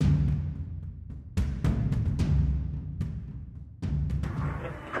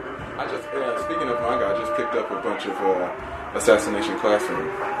Speaking of manga, I just picked up a bunch of Assassination Classroom.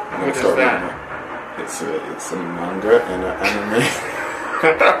 What is that? It's a manga and an anime.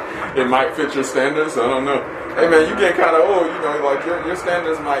 It might fit your standards. I don't know. Hey man, you get kind of old. Like your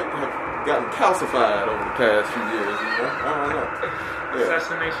standards might have gotten calcified over the past few years. I don't know. Yeah.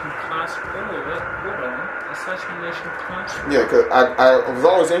 Assassination Classroom. Hold on. Assassination Classroom. Yeah, because I was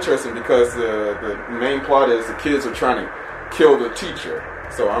always interested because the main plot is the kids are trying to kill the teacher.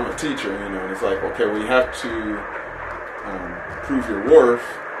 So I'm a teacher, and it's like, okay, we have to prove your worth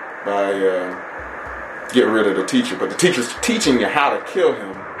by getting rid of the teacher. But the teacher's teaching you how to kill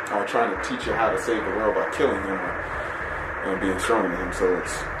him, or trying to teach you how to save the world by killing him and being stronger than him. So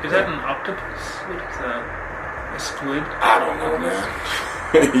it's... Is that an octopus? What is that? A squid? I don't know, man.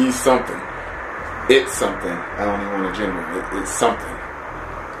 He's something. It's something. I don't even want to gender it. It's something.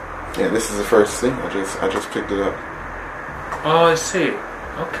 Yeah, this is the first thing. I just picked it up. Oh, I see.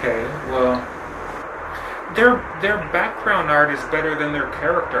 Okay, well, their background art is better than their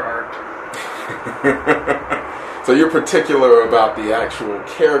character art. So you're particular about the actual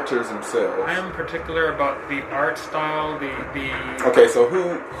characters themselves. I am particular about the art style, the. Okay, so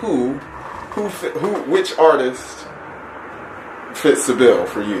which artist fits the bill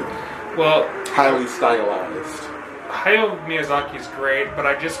for you? Well, highly stylized. Hayao Miyazaki's great, but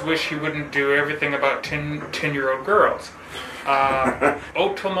I just wish he wouldn't do everything about 10-year-old girls.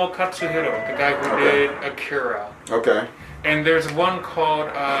 Otomo Katsuhiro, the guy who did Akira. Okay. And there's one called...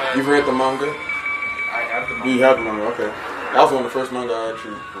 You've read the manga? I have the manga. You have the manga, okay. That was one of the first manga I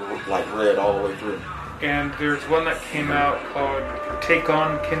actually read all the way through. And there's one that came out called Take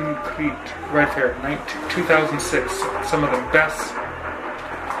On Concrete, right there, 2006. Some of the best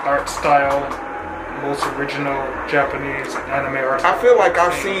art style, most original Japanese anime art. I feel like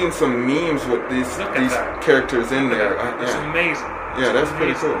I've seen some memes with these characters in there. It's amazing. Yeah, that's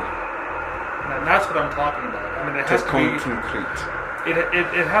pretty cool. And that's what I'm talking about. I mean, it has to be concrete.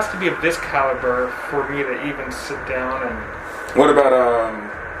 It has to be of this caliber for me to even sit down and. What about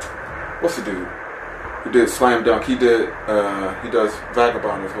what's the dude who did Slam Dunk? He does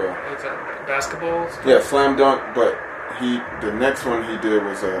Vagabond as well. Is that basketball? Yeah, Slam Dunk. But the next one he did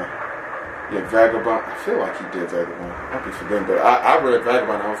was Vagabond. I feel like he did Vagabond. I'll be forgetting, but I read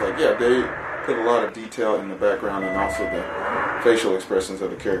Vagabond. And I was like, yeah, they put a lot of detail in the background and also the facial expressions of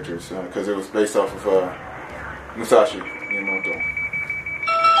the characters because it was based off of Musashi Miyamoto.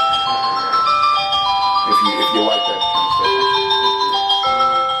 If you like that.